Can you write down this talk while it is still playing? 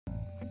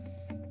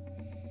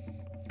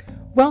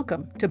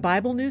Welcome to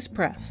Bible News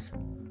Press.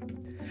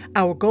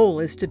 Our goal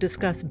is to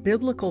discuss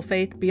biblical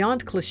faith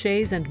beyond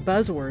cliches and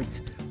buzzwords,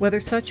 whether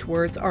such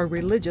words are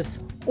religious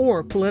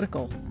or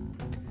political.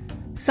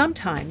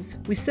 Sometimes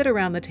we sit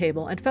around the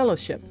table and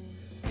fellowship.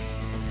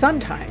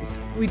 Sometimes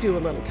we do a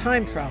little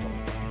time travel.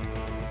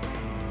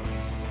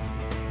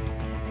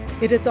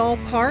 It is all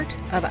part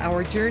of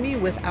our journey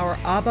with our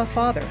Abba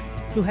Father,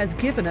 who has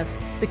given us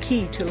the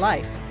key to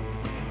life.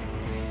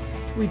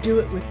 We do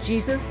it with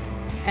Jesus,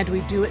 and we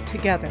do it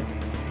together.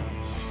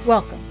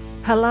 Welcome.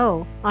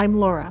 Hello, I'm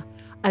Laura.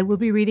 I will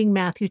be reading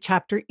Matthew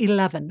chapter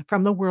 11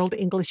 from the World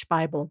English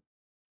Bible.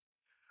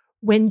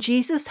 When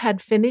Jesus had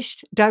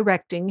finished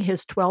directing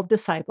his 12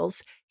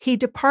 disciples, he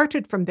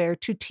departed from there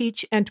to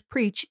teach and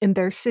preach in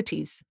their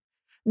cities.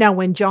 Now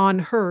when John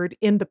heard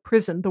in the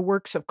prison the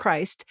works of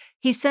Christ,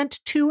 he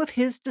sent 2 of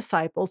his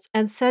disciples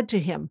and said to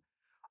him,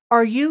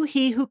 "Are you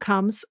he who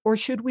comes, or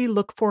should we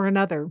look for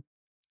another?"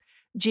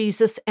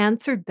 Jesus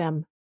answered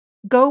them,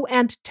 "Go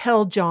and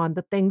tell John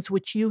the things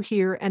which you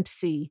hear and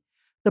see.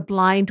 The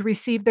blind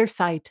receive their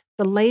sight,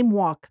 the lame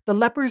walk, the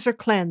lepers are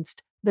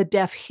cleansed, the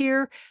deaf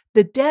hear,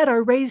 the dead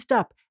are raised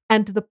up,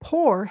 and the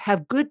poor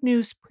have good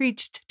news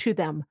preached to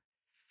them.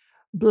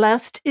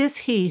 Blessed is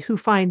he who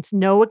finds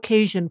no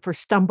occasion for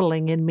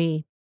stumbling in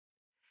me."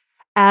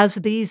 As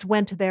these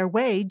went their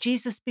way,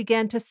 Jesus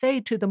began to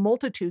say to the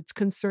multitudes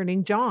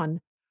concerning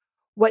John,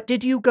 "What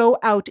did you go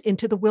out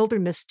into the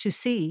wilderness to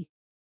see?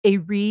 A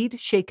reed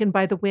shaken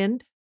by the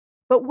wind?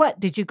 But what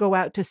did you go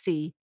out to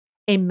see?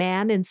 A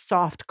man in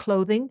soft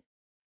clothing?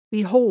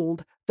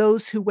 Behold,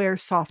 those who wear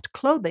soft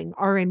clothing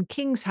are in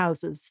kings'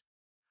 houses.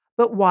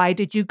 But why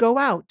did you go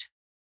out?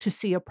 To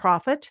see a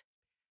prophet?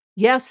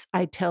 Yes,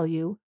 I tell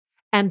you,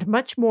 and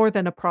much more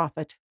than a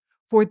prophet.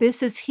 For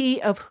this is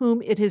he of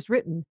whom it is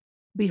written,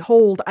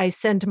 'Behold, I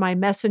send my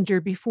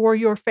messenger before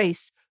your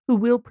face, who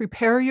will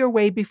prepare your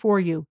way before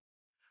you.'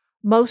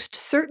 Most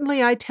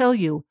certainly I tell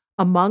you,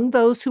 among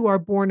those who are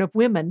born of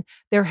women,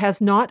 there has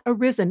not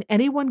arisen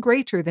anyone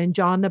greater than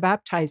John the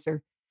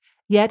Baptizer.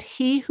 Yet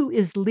he who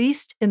is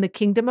least in the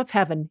kingdom of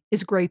heaven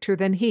is greater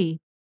than he.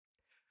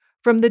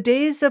 From the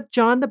days of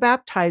John the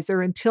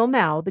Baptizer until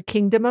now, the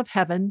kingdom of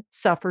heaven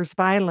suffers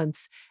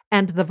violence,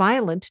 and the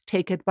violent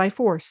take it by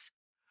force.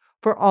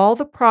 For all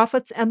the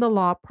prophets and the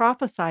law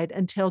prophesied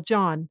until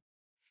John.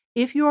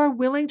 If you are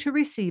willing to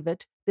receive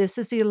it, this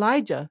is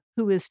Elijah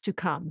who is to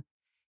come.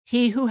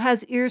 He who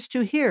has ears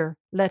to hear,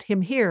 let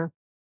him hear.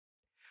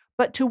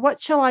 But to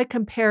what shall I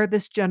compare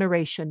this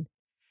generation?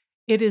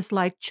 It is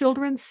like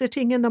children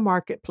sitting in the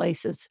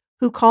marketplaces,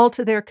 who call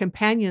to their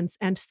companions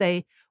and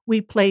say, "We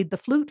played the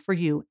flute for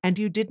you, and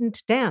you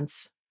didn't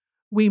dance.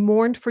 We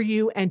mourned for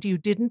you, and you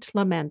didn't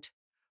lament."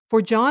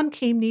 For John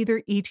came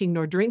neither eating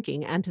nor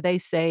drinking, and they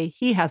say,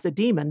 "He has a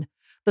demon."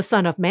 The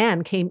Son of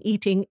Man came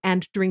eating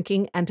and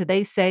drinking, and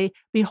they say,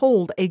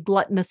 "Behold, a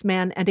gluttonous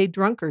man and a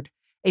drunkard,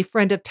 a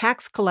friend of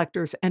tax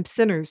collectors and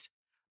sinners."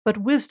 But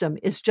wisdom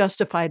is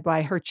justified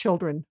by her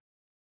children.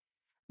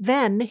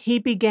 Then he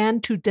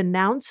began to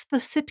denounce the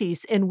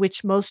cities in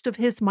which most of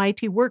his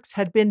mighty works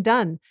had been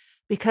done,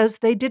 because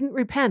they didn't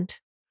repent.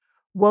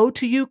 "Woe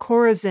to you,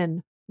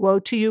 Chorazin! Woe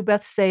to you,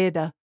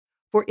 Bethsaida!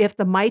 For if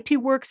the mighty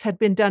works had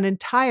been done in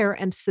Tyre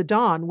and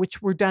Sidon,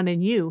 which were done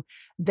in you,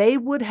 they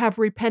would have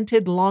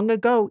repented long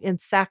ago in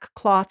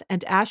sackcloth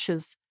and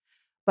ashes.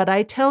 But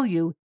I tell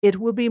you, it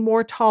will be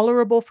more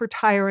tolerable for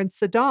Tyre and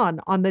Sidon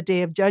on the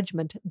day of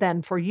judgment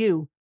than for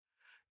you.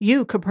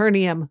 You,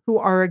 Capernaum, who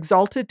are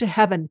exalted to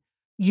heaven,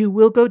 you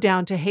will go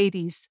down to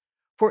Hades.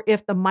 For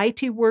if the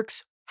mighty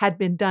works had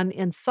been done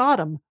in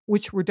Sodom,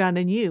 which were done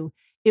in you,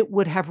 it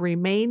would have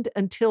remained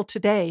until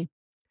today.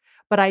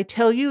 But I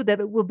tell you that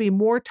it will be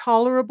more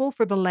tolerable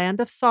for the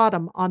land of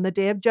Sodom on the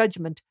day of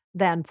judgment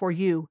than for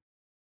you."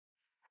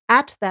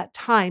 At that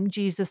time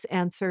Jesus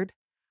answered,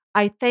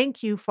 "I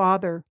thank you,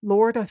 Father,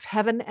 Lord of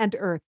heaven and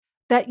earth,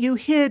 that you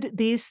hid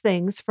these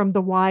things from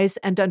the wise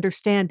and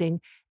understanding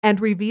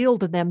and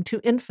revealed them to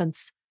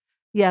infants.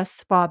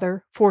 Yes,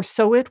 Father, for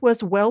so it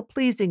was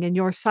well-pleasing in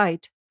your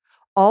sight.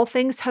 All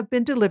things have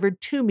been delivered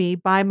to me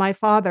by my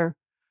Father.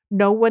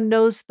 No one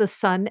knows the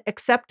Son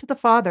except the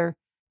Father,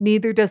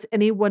 neither does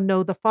anyone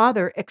know the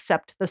Father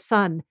except the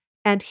Son,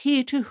 and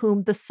he to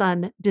whom the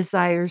Son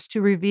desires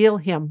to reveal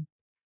him.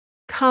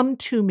 Come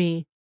to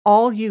me,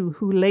 all you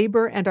who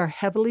labor and are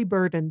heavily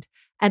burdened,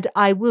 and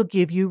I will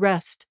give you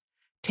rest.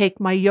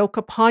 Take my yoke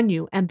upon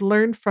you and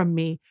learn from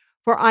me,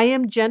 for I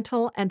am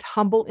gentle and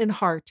humble in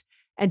heart,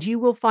 and you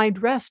will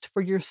find rest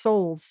for your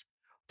souls.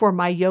 For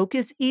my yoke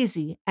is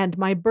easy and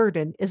my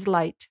burden is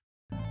light.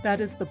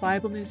 That is the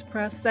Bible News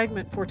Press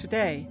segment for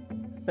today,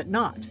 but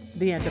not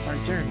the end of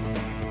our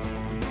journey.